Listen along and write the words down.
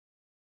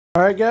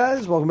Alright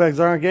guys, welcome back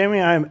to Unlocked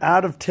Gaming. I am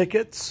out of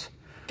tickets.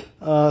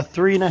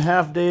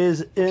 3.5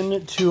 days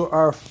into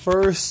our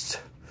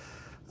first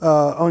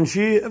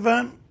Aun'Shi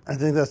event. I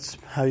think that's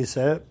how you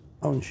say it,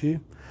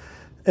 Aun'Shi.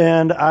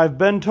 And I've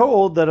been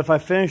told that if I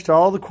finished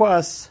all the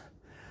quests,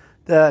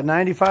 that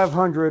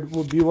 9,500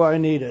 would be what I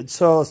needed.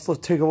 So let's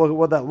take a look at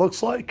what that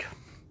looks like.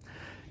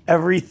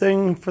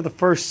 Everything for the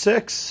first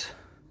 6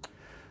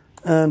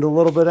 and a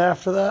little bit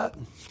after that.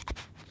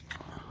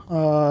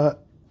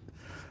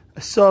 I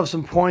still have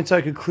some points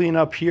I could clean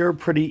up here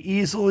pretty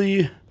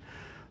easily.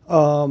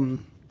 I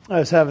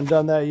just haven't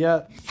done that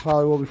yet.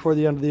 Probably will before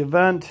the end of the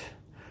event.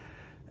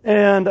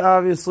 And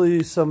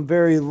obviously some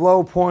very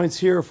low points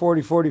here,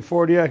 40, 40,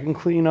 40 I can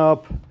clean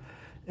up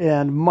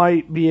and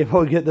might be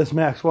able to get this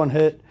max one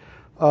hit.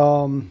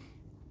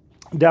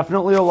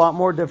 Definitely a lot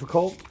more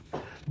difficult.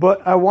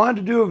 But I wanted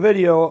to do a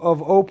video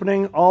of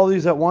opening all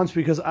these at once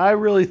because I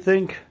really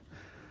think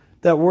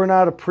that we're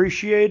not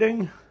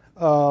appreciating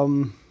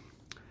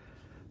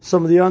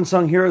some of the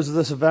unsung heroes of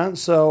this event.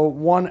 So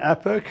one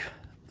epic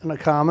and a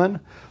common,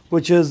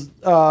 which is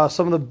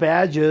some of the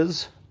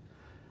badges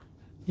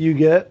you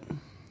get,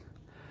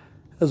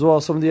 as well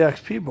as some of the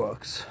XP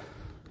books.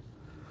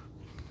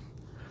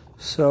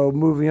 So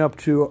moving up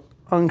to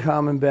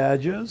uncommon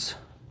badges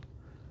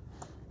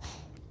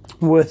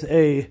with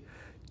a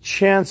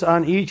chance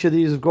on each of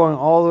these of going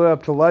all the way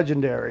up to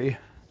legendary.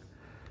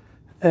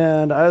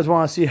 And I just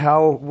want to see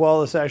how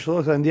well this actually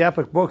looks. And the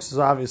epic books is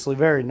obviously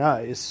very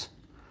nice.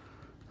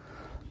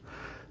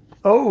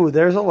 Oh,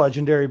 there's a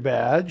legendary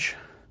badge.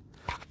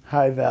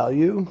 High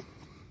value.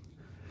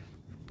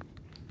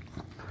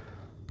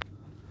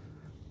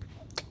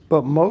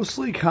 But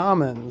mostly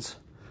commons.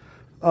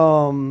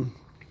 So,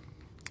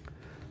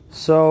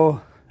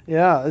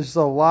 yeah, there's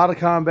a lot of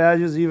common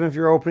badges, even if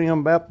you're opening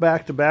them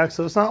back to back.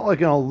 So it's not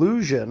like an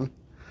illusion.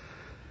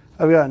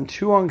 I've gotten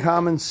 2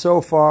 uncommons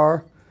so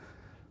far.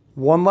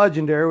 1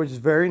 legendary, which is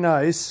very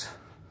nice.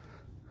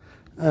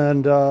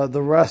 And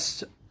the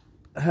rest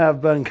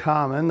have been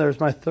common. There's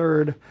my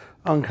 3rd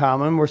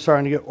uncommon. We're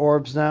starting to get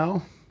orbs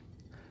now,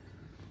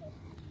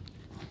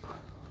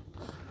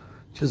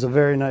 which is a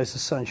very nice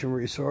ascension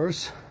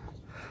resource.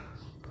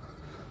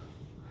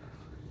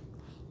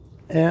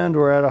 And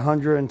we're at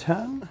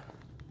 110.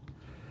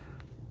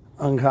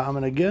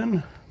 Uncommon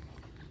again.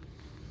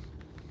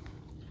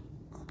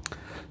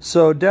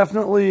 So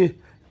definitely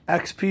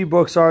XP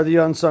books are the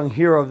unsung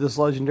hero of this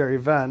legendary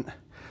event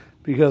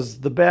because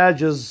the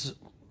badges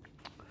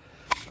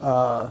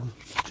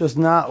just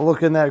not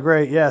looking that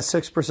great. Yeah,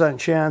 6%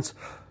 chance.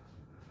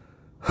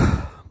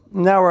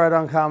 Now we're at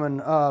uncommon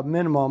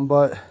minimum,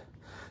 but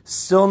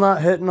still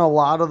not hitting a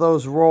lot of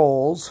those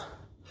rolls.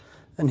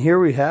 And here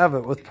we have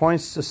it with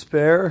points to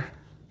spare.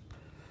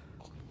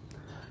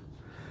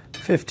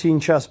 15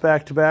 chests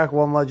back to back,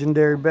 1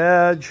 legendary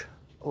badge,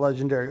 a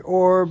legendary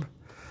orb.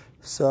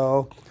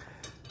 So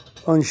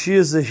Aun'Shi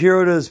is the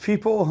hero to his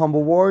people,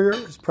 humble warrior.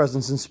 His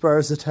presence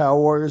inspires the Tao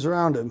warriors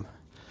around him.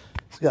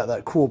 He's got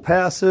that cool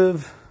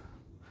passive.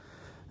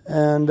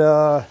 And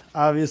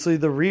obviously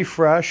the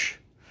refresh,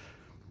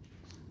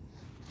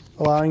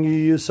 allowing you to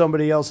use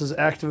somebody else's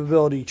active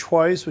ability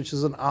twice, which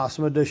is an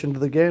awesome addition to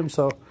the game.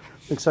 So I'm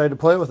excited to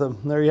play with him.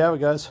 And there you have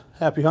it, guys.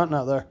 Happy hunting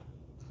out there.